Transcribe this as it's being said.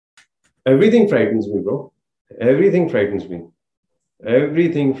Everything frightens me, bro. Everything frightens me.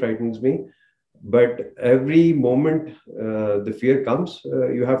 Everything frightens me. But every moment the fear comes,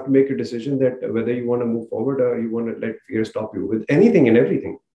 you have to make a decision that whether you want to move forward or you want to let fear stop you with anything and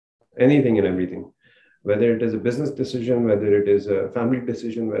everything. Anything and everything. Whether it is a business decision, whether it is a family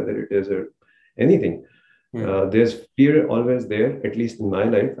decision, whether it is anything. Hmm. There's fear always there, at least in my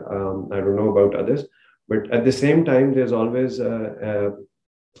life. I don't know about others. But at the same time, there's always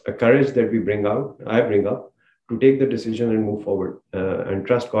a courage that we bring out, I bring up, to take the decision and move forward and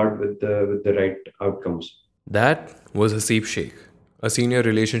trust God with the right outcomes. That was Hasib Sheikh, a senior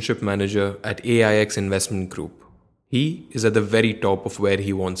relationship manager at AIX Investment Group. He is at the very top of where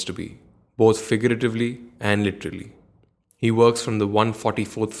he wants to be, both figuratively and literally. He works from the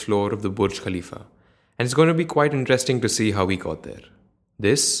 144th floor of the Burj Khalifa, and it's going to be quite interesting to see how he got there.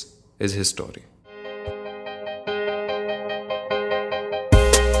 This is his story.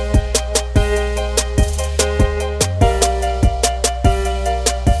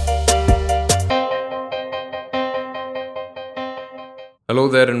 Hello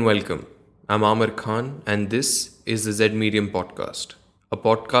there and welcome. I'm Amir Khan, and this is the Z Medium Podcast, a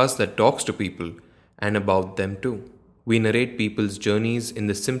podcast that talks to people and about them too. We narrate people's journeys in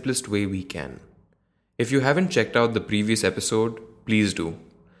the simplest way we can. If you haven't checked out the previous episode, please do.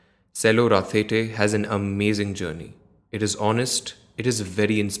 Selo Rathete has an amazing journey. It is honest, it is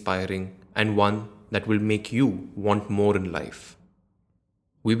very inspiring, and one that will make you want more in life.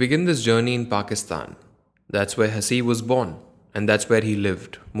 We begin this journey in Pakistan. That's where Hasib was born, and that's where he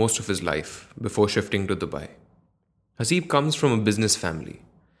lived most of his life before shifting to Dubai. Hasib comes from a business family.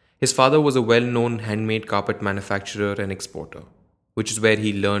 His father was a well known handmade carpet manufacturer and exporter, which is where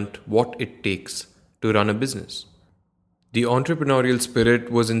he learnt what it takes to run a business. The entrepreneurial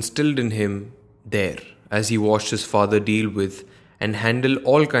spirit was instilled in him there as he watched his father deal with and handle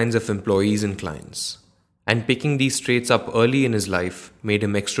all kinds of employees and clients. And picking these traits up early in his life made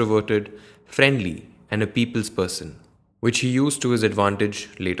him extroverted, friendly, and a people's person, which he used to his advantage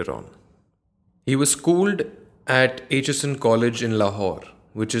later on. He was schooled at HSN College in Lahore,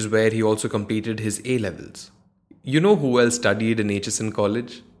 which is where he also completed his A levels. You know who else studied in HSN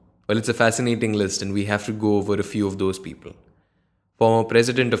College? Well, it's a fascinating list, and we have to go over a few of those people. Former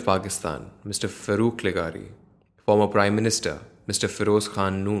President of Pakistan, Mr. Farooq Legari. Former Prime Minister, Mr. Feroz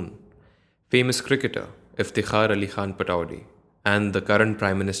Khan Noon. Famous cricketer, Iftikhar Ali Khan Pataudi. And the current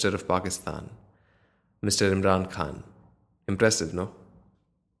Prime Minister of Pakistan, Mr. Imran Khan. Impressive, no?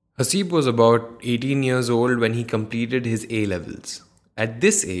 Hasib was about 18 years old when he completed his A levels. At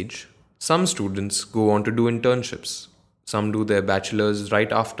this age, some students go on to do internships. Some do their bachelor's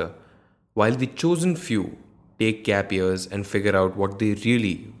right after, while the chosen few take gap years and figure out what they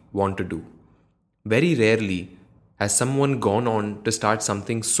really want to do. Very rarely has someone gone on to start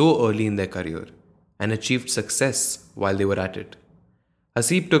something so early in their career and achieved success while they were at it.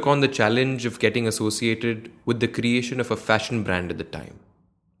 Hasib took on the challenge of getting associated with the creation of a fashion brand at the time.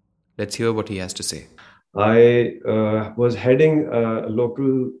 Let's hear what he has to say. I was heading a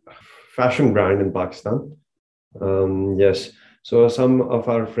local fashion brand in Pakistan. Yes. So some of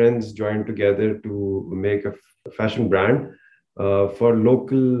our friends joined together to make a fashion brand for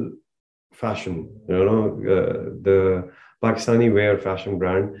local fashion, the Pakistani wear fashion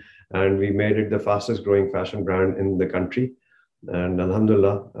brand. And we made it the fastest growing fashion brand in the country. And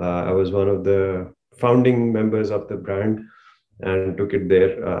Alhamdulillah, I was one of the founding members of the brand and took it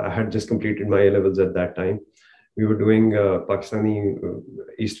there. I had just completed my A levels at that time. We were doing Pakistani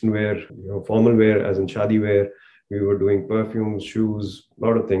Eastern wear, formal wear, as in shadi wear. We were doing perfumes, shoes, a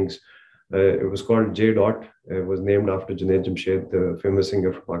lot of things. It was called J Dot. It was named after Junaid Jamshed, the famous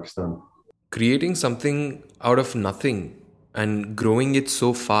singer from Pakistan. Creating something out of nothing and growing it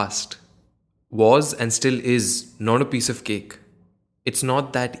so fast was and still is not a piece of cake. It's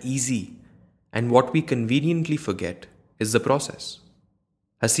not that easy. And what we conveniently forget is the process.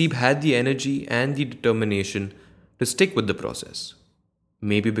 Hasib had the energy and the determination to stick with the process.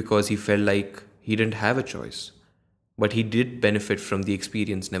 Maybe because he felt like he didn't have a choice, but he did benefit from the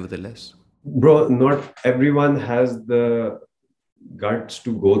experience nevertheless. Bro, not everyone has the guts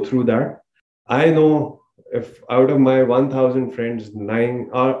to go through that. I know if out of my 1,000 friends,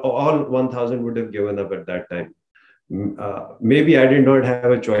 nine or all 1,000 would have given up at that time. Maybe I did not have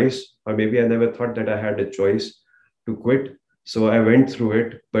a choice, or maybe I never thought that I had a choice to quit. So I went through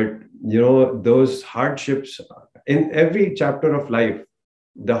it. But, those hardships in every chapter of life,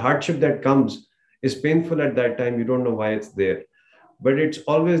 the hardship that comes is painful at that time. You don't know why it's there. But it's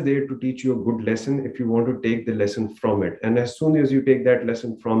always there to teach you a good lesson if you want to take the lesson from it. And as soon as you take that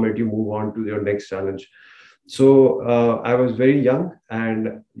lesson from it, you move on to your next challenge. So I was very young,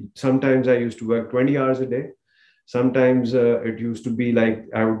 and sometimes I used to work 20 hours a day. Sometimes it used to be like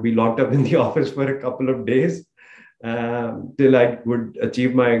I would be locked up in the office for a couple of days till I would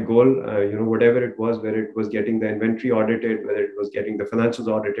achieve my goal, whatever it was, whether it was getting the inventory audited, whether it was getting the financials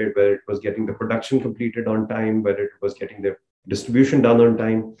audited, whether it was getting the production completed on time, whether it was getting the distribution done on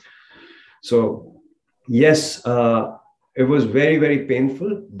time. So, yes, it was very, very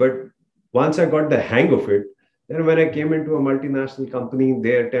painful. But once I got the hang of it, then when I came into a multinational company,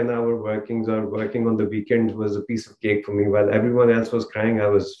 their 10-hour workings or working on the weekends was a piece of cake for me. While everyone else was crying, I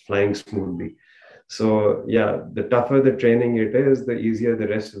was flying smoothly. So, yeah, the tougher the training it is, the easier the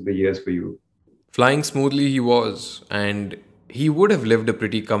rest of the years for you. Flying smoothly he was, and he would have lived a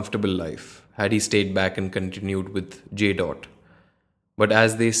pretty comfortable life had he stayed back and continued with J. Dot. But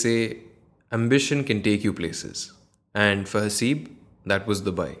as they say, ambition can take you places. And for Hasib, that was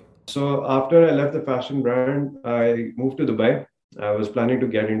Dubai. So after I left the fashion brand, I moved to Dubai. I was planning to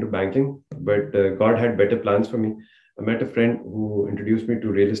get into banking, but God had better plans for me. I met a friend who introduced me to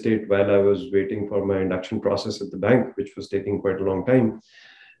real estate while I was waiting for my induction process at the bank, which was taking quite a long time.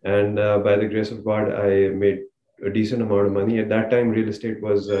 And by the grace of God, I made a decent amount of money. At that time, real estate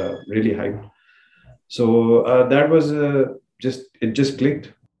was really hyped. So that was it just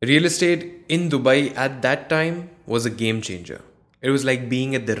clicked. Real estate in Dubai at that time was a game changer. It was like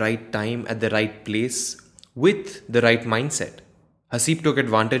being at the right time, at the right place, with the right mindset. Hasib took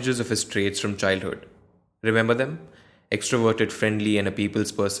advantages of his traits from childhood. Remember them? Extroverted, friendly, and a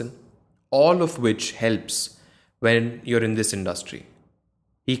people's person. All of which helps when you're in this industry.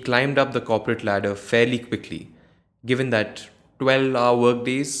 He climbed up the corporate ladder fairly quickly, given that 12-hour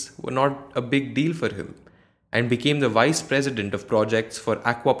workdays were not a big deal for him, and became the vice president of projects for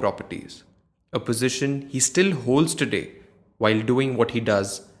Aqua Properties, a position he still holds today while doing what he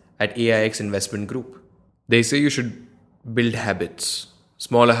does at AIX Investment Group. They say you should build habits.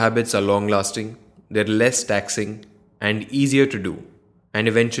 Smaller habits are long lasting, they're less taxing and easier to do, and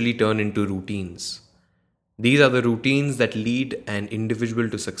eventually turn into routines. These are the routines that lead an individual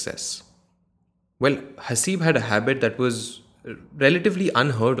to success. Well, Hasib had a habit that was relatively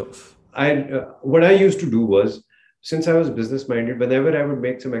unheard of. What I used to do was, since I was business minded, whenever I would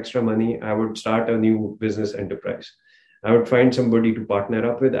make some extra money, I would start a new business enterprise. I would find somebody to partner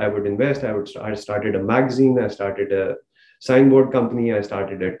up with. I would invest. I started a magazine. I started a signboard company. I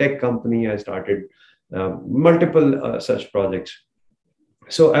started a tech company. I started multiple such projects.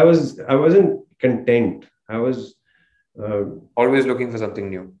 So I wasn't content. I was uh, Always looking for something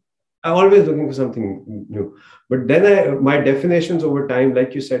new. I'm always looking for something new. But then my definitions over time,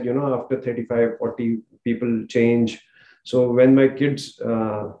 like you said, after 35, 40, people change. So when my kids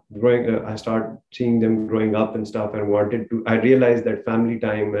I start seeing them growing up and stuff and I realized that family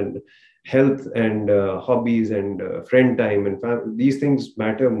time and health and hobbies and friend time and these things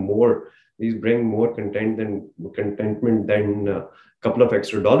matter more. These bring more contentment than a couple of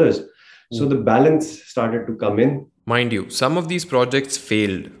extra dollars. So the balance started to come in. Mind you, some of these projects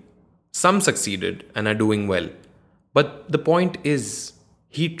failed. Some succeeded and are doing well. But the point is,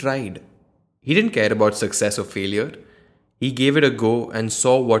 he tried. He didn't care about success or failure. He gave it a go and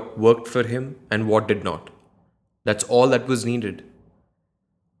saw what worked for him and what did not. That's all that was needed.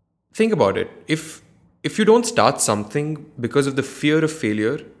 Think about it. If you don't start something because of the fear of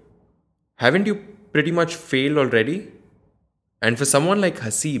failure, haven't you pretty much failed already? And for someone like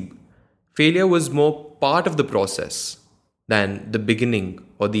Hasib, failure was more part of the process than the beginning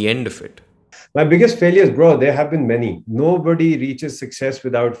or the end of it. My biggest failures, bro, there have been many. Nobody reaches success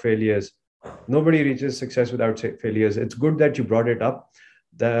without failures. Nobody reaches success without failures. It's good that you brought it up.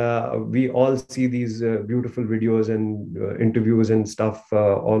 We all see these beautiful videos and interviews and stuff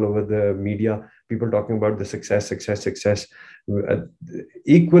all over the media. People talking about the success. Uh,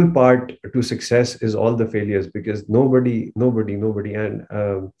 Equal part to success is all the failures, because nobody, and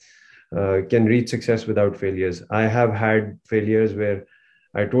can reach success without failures. I have had failures where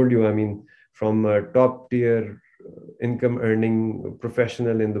I told you, I mean, from a top tier income earning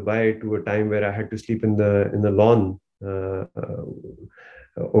professional in Dubai to a time where I had to sleep in the lawn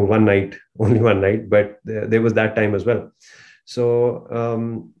one night, only one night, but there was that time as well. So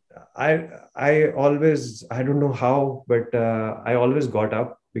I don't know how, but I always got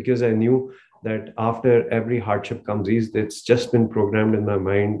up because I knew that after every hardship comes ease. It's just been programmed in my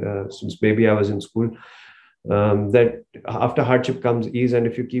mind since maybe I was in school, that after hardship comes ease, and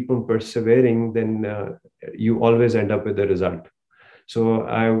if you keep on persevering, then you always end up with a result. So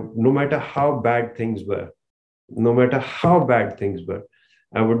no matter how bad things were, no matter how bad things were,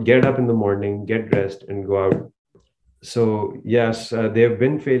 I would get up in the morning, get dressed, and go out. So yes, there have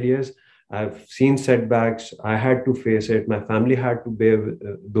been failures. I've seen setbacks. I had to face it. My family had to bear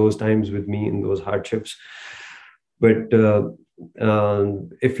those times with me in those hardships. But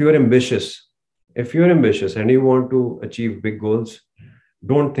if you're ambitious and you want to achieve big goals,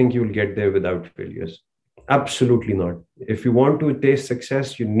 don't think you'll get there without failures. Absolutely not. If you want to taste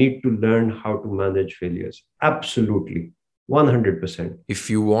success, you need to learn how to manage failures. Absolutely. 100%. If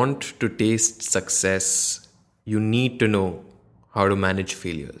you want to taste success, you need to know how to manage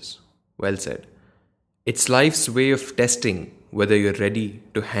failures. Well said. It's life's way of testing whether you're ready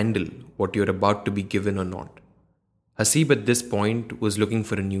to handle what you're about to be given or not. Hasib at this point was looking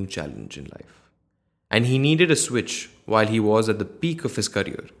for a new challenge in life. And he needed a switch while he was at the peak of his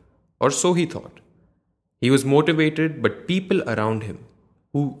career, or so he thought. He was motivated, but people around him,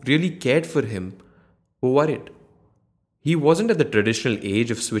 who really cared for him, were worried. He wasn't at the traditional age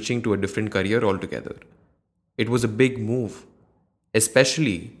of switching to a different career altogether. It was a big move,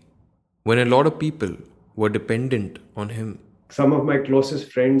 especially when a lot of people were dependent on him. Some of my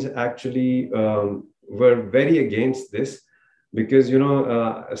closest friends actually were very against this because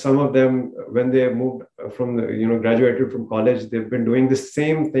some of them, when they moved from graduated from college, they've been doing the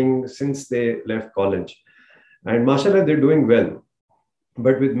same thing since they left college, and mashallah, they're doing well.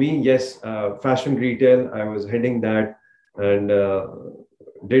 But with me, yes, fashion retail, I was heading that and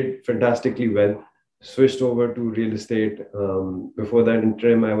did fantastically well. Switched over to real estate. Before that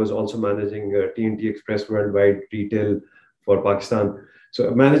interim, I was also managing TNT Express Worldwide Retail for Pakistan. So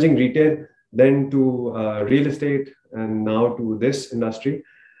managing retail, then to real estate, and now to this industry.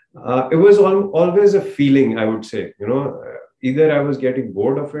 It was always a feeling, I would say. Either I was getting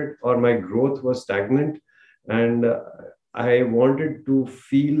bored of it or my growth was stagnant, and I wanted to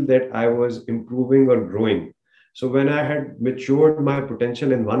feel that I was improving or growing. So when I had matured my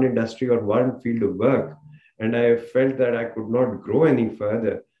potential in one industry or one field of work, and I felt that I could not grow any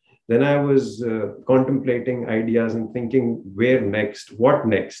further, then I was contemplating ideas and thinking, where next? What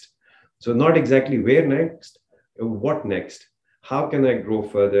next? So not exactly where next, what next? How can I grow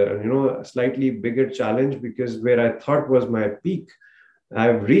further? And a slightly bigger challenge, because where I thought was my peak,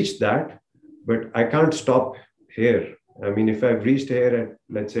 I've reached that, but I can't stop here. I mean, if I've reached here at,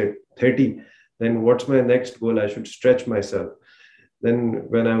 let's say, 30, then what's my next goal? I should stretch myself. Then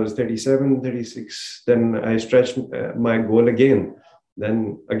when I was 37, 36, then I stretched my goal again,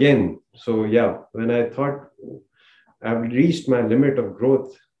 then again. So yeah, when I thought I've reached my limit of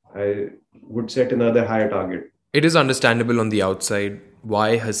growth, I would set another higher target. It is understandable on the outside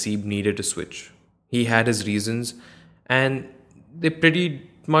why Hasib needed to switch. He had his reasons, and they pretty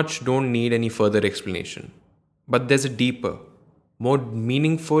much don't need any further explanation. But there's a deeper, more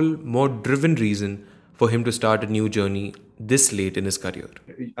meaningful, more driven reason for him to start a new journey this late in his career.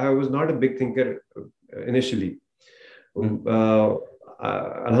 I was not a big thinker initially.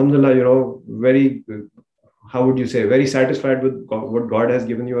 Alhamdulillah, very, how would you say, very satisfied with what God has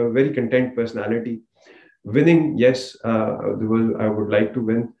given you, a very content personality. Winning, yes, I would like to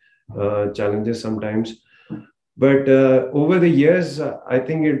win challenges sometimes. But over the years, I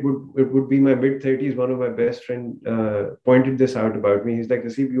think it would be my mid-30s. One of my best friend pointed this out about me. He's like,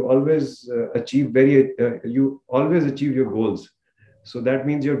 Hasib, you always achieve your goals. So that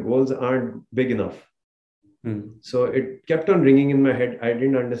means your goals aren't big enough. So it kept on ringing in my head. I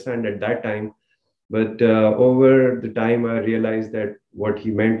didn't understand at that time. But over the time, I realized that what he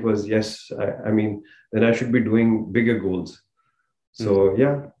meant was, yes, I mean, then I should be doing bigger goals. So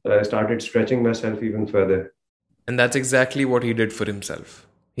yeah, I started stretching myself even further. And that's exactly what he did for himself.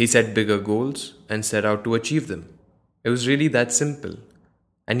 He set bigger goals and set out to achieve them. It was really that simple.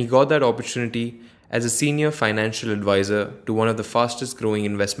 And he got that opportunity as a senior financial advisor to one of the fastest growing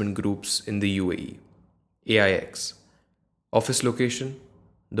investment groups in the UAE, AIX. Office location,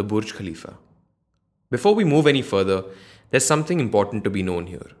 the Burj Khalifa. Before we move any further, there's something important to be known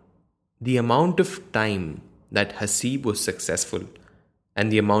here. The amount of time that Hasib was successful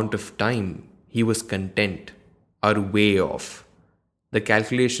and the amount of time he was content are way off. The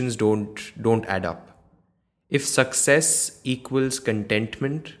calculations don't add up. If success equals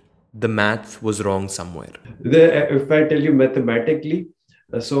contentment, the math was wrong somewhere. If I tell you mathematically,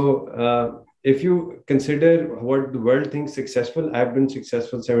 if you consider what the world thinks successful, I've been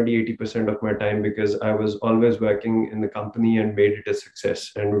successful 70-80% of my time because I was always working in the company and made it a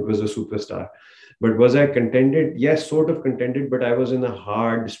success, and it was a superstar. But was I contented? Yes, sort of contented, but I was in a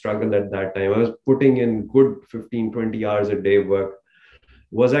hard struggle at that time. I was putting in good 15, 20 hours a day work.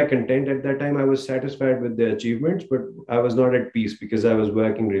 Was I content at that time? I was satisfied with the achievements, but I was not at peace because I was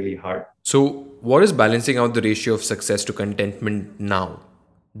working really hard. So, what is balancing out the ratio of success to contentment now?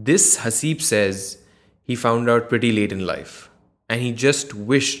 This Hasib says he found out pretty late in life, and he just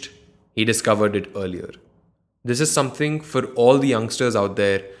wished He discovered it earlier. This is something for all the youngsters out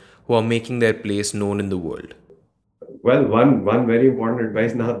there who are making their place known in the world. Well, one very important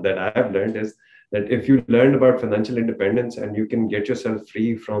advice now that I have learned is that if you learn about financial independence and you can get yourself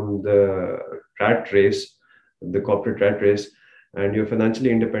free from the rat race, the corporate rat race, and you're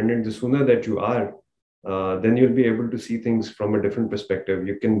financially independent, the sooner that you are, then you'll be able to see things from a different perspective.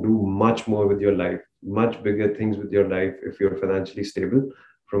 You can do much more with your life, much bigger things with your life if you're financially stable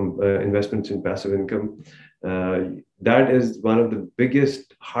from investments in passive income. That is one of the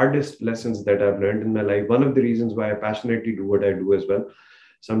biggest, hardest lessons that I've learned in my life. One of the reasons why I passionately do what I do as well.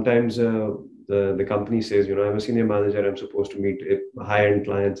 Sometimes the company says, I'm a senior manager, I'm supposed to meet high-end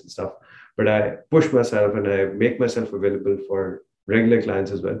clients and stuff, but I push myself and I make myself available for regular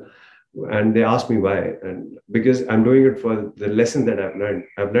clients as well. And they ask me why, and because I'm doing it for the lesson that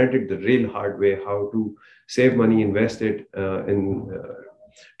I've learned it the real hard way, how to save money, invest it in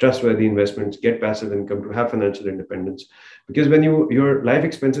trustworthy investments, get passive income to have financial independence. Because when your life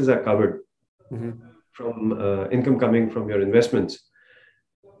expenses are covered from income coming from your investments,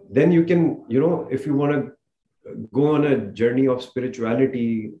 then you can, if you want to go on a journey of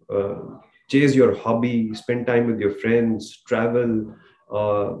spirituality, chase your hobby, spend time with your friends, travel,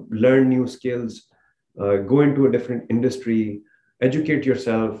 learn new skills, go into a different industry, educate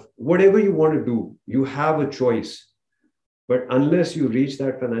yourself, whatever you want to do, you have a choice. But unless you reach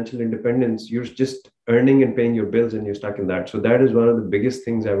that financial independence, you're just earning and paying your bills and you're stuck in that. So that is one of the biggest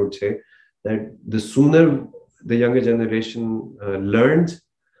things I would say, that the sooner the younger generation learns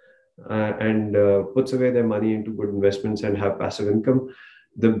and puts away their money into good investments and have passive income,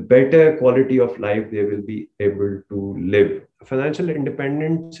 the better quality of life they will be able to live. Financial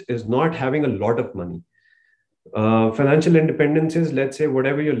independence is not having a lot of money. Financial independence is, let's say,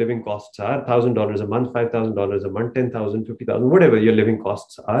 whatever your living costs are, $1,000 a month, $5,000 a month, 10,000, 50,000, whatever your living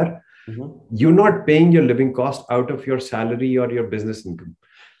costs are. You're not paying your living cost out of your salary or your business income.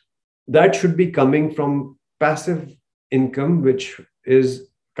 That should be coming from passive income, which is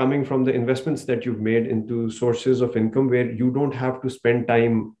coming from the investments that you've made into sources of income where you don't have to spend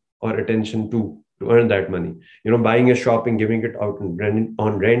time or attention to earn that money. Buying a shop and giving it out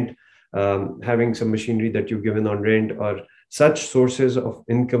on rent, having some machinery that you've given on rent, or such sources of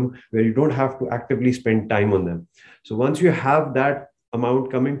income where you don't have to actively spend time on them. So once you have that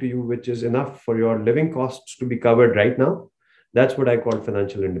amount coming to you, which is enough for your living costs to be covered right now, that's what I call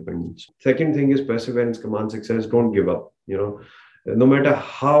financial independence. Second thing is perseverance commands success. Don't give up. No matter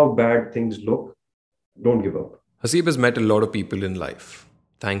how bad things look, don't give up. Hasib has met a lot of people in life,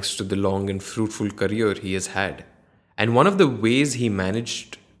 thanks to the long and fruitful career he has had. And one of the ways he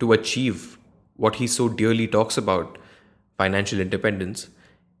managed to achieve what he so dearly talks about, financial independence,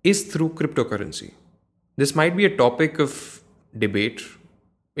 is through cryptocurrency. This might be a topic of debate.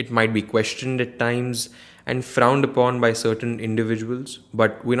 It might be questioned at times and frowned upon by certain individuals,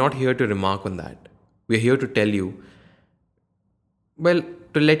 but we're not here to remark on that. We're here to tell you,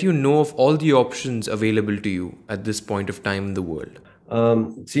 to let you know of all the options available to you at this point of time in the world.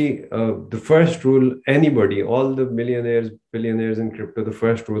 The first rule, all the millionaires, billionaires in crypto, the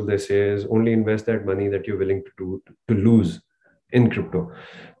first rule they say is only invest that money that you're willing to lose in crypto.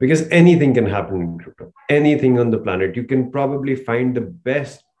 Because anything can happen in crypto, anything on the planet. You can probably find the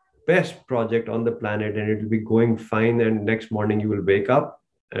best project on the planet and it will be going fine. And next morning you will wake up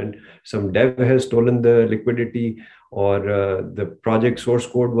and some dev has stolen the liquidity, or the project source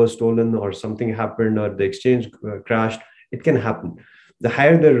code was stolen, or something happened, or the exchange crashed. It can happen. The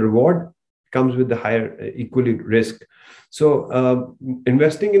higher the reward comes with the higher equally risk. So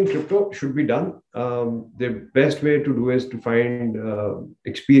investing in crypto should be done. The best way to do is to find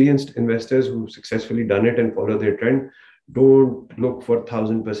experienced investors who've successfully done it and follow their trend. Don't look for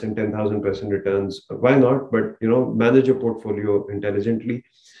 1,000%, 10,000% returns. Why not? But manage your portfolio intelligently.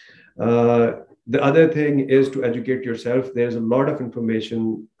 The other thing is to educate yourself. There's a lot of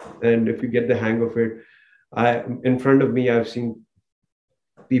information, and if you get the hang of it, in front of me, I've seen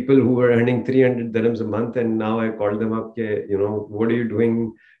people who were earning 300 dirhams a month, and now I called them up. What are you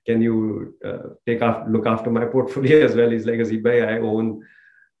doing? Can you look after my portfolio as well? He's like, Hasib bhai, I own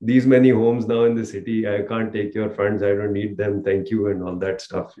these many homes now in the city. I can't take your funds. I don't need them. Thank you, and all that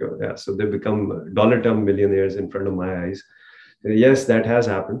stuff. Yeah, so they become dollar term millionaires in front of my eyes. Yes, that has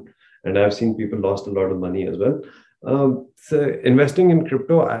happened. And I've seen people lost a lot of money as well. So investing in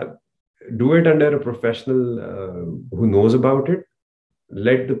crypto, do it under a professional who knows about it.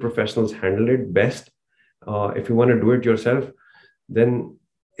 Let the professionals handle it best. If you want to do it yourself, then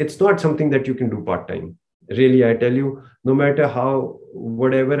it's not something that you can do part-time. Really, I tell you, no matter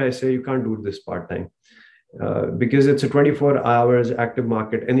whatever I say, you can't do this part-time. because it's a 24 hours active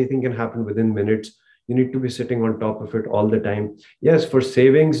market. Anything can happen within minutes. You need to be sitting on top of it all the time. Yes, for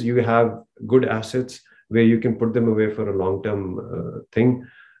savings, you have good assets where you can put them away for a long term thing.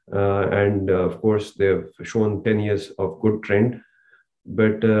 And of course, they've shown 10 years of good trend.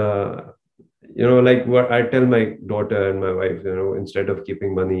 But like what I tell my daughter and my wife, instead of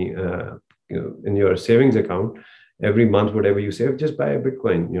keeping money in your savings account every month, whatever you save, just buy a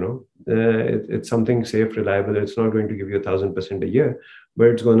Bitcoin. It's something safe, reliable. It's not going to give you 1,000% a year, but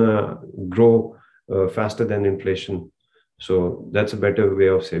it's going to grow faster than inflation. So that's a better way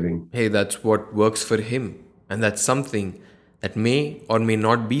of saving. Hey, that's what works for him, and that's something that may or may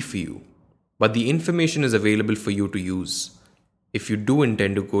not be for you. But the information is available for you to use if you do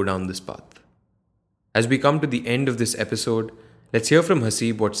intend to go down this path. As we come to the end of this episode, let's hear from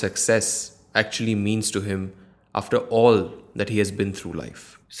Hasib what success actually means to him after all that he has been through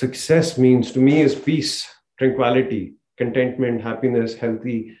life. Success means to me is peace, tranquility, contentment, happiness,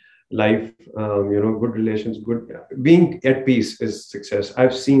 healthy life, good relations, good being at peace is success. I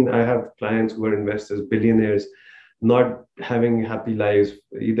have clients who are investors, billionaires, not having happy lives,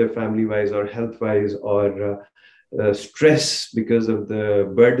 either family wise or health wise, or stress because of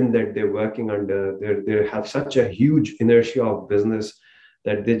the burden that they're working under. They have such a huge inertia of business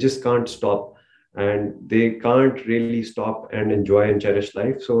that they just can't stop, and they can't really stop and enjoy and cherish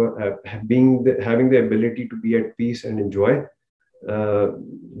life. So having the ability to be at peace and enjoy uh,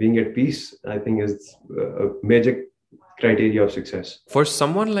 being at peace, I think, is a major criteria of success. For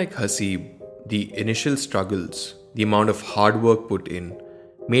someone like Hasib, the initial struggles, the amount of hard work put in,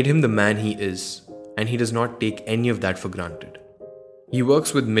 made him the man he is, and he does not take any of that for granted. He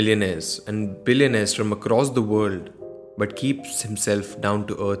works with millionaires and billionaires from across the world, but keeps himself down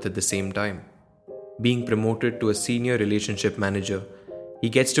to earth at the same time. Being promoted to a senior relationship manager, he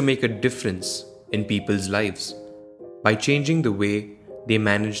gets to make a difference in people's lives by changing the way they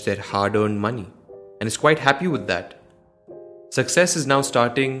manage their hard earned money, and is quite happy with that. Success is now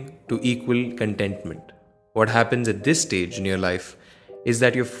starting to equal contentment. What happens at this stage in your life is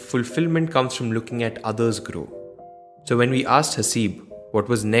that your fulfillment comes from looking at others grow. So, when we asked Hasib what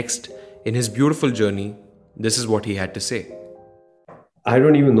was next in his beautiful journey, this is what he had to say. I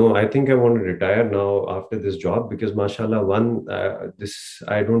don't even know. I think I want to retire now after this job because, mashallah, this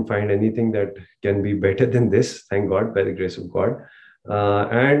I don't find anything that can be better than this. Thank God, by the grace of God.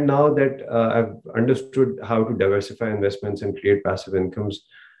 And now that I've understood how to diversify investments and create passive incomes,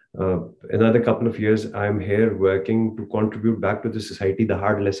 another couple of years, I'm here working to contribute back to the society. The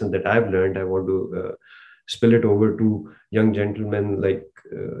hard lesson that I've learned, I want to spill it over to young gentlemen like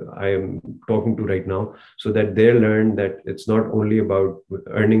I am talking to right now, so that they learn that it's not only about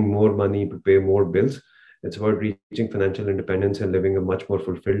earning more money to pay more bills. It's about reaching financial independence and living a much more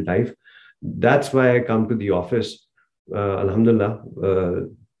fulfilled life. That's why I come to the office, Alhamdulillah,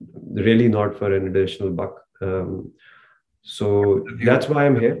 really not for an additional buck. So that's why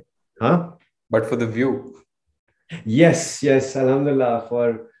I'm here. Huh? But for the view. Yes, yes, Alhamdulillah,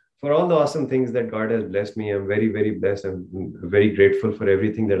 for all the awesome things that God has blessed me. I'm very, very blessed. I'm very grateful for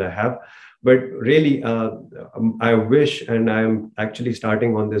everything that I have. But really, I wish, and I'm actually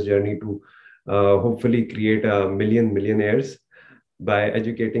starting on this journey to hopefully create a million millionaires by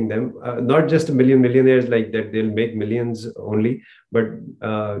educating them. Not just a million millionaires like that, they'll make millions only, but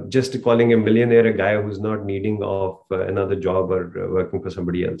just calling a millionaire a guy who's not needing of another job or working for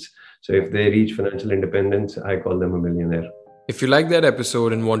somebody else. So if they reach financial independence, I call them a millionaire. If you like that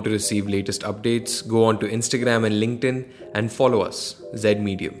episode and want to receive latest updates, go on to Instagram and LinkedIn and follow us, Z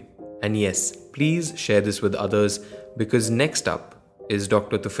Medium. And yes, please share this with others because next up is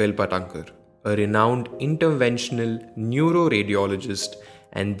Dr. Tufail Patankar, a renowned interventional neuroradiologist,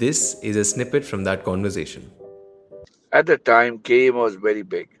 and this is a snippet from that conversation. At the time, KM was very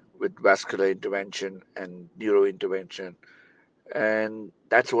big with vascular intervention and neuro intervention, and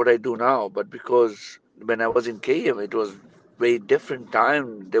that's what I do now. But because when I was in KM, it was very different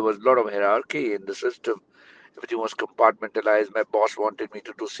time. There was a lot of hierarchy in the system. Everything was compartmentalized. My boss wanted me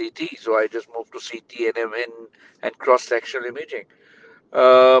to do CT, so I just moved to CT and MN and cross-sectional imaging.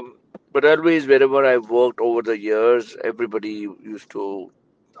 Um, but always, wherever I worked over the years, everybody used to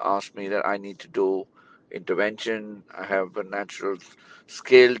ask me that I need to do intervention. I have a natural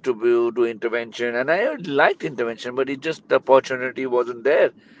skill to do intervention, and I liked intervention, but it just the opportunity wasn't there.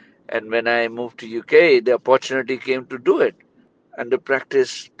 And when I moved to UK, the opportunity came to do it. And the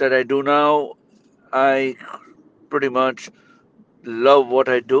practice that I do now, I pretty much love what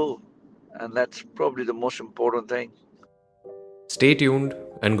I do, and that's probably the most important thing. Stay tuned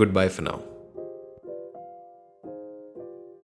and goodbye for now.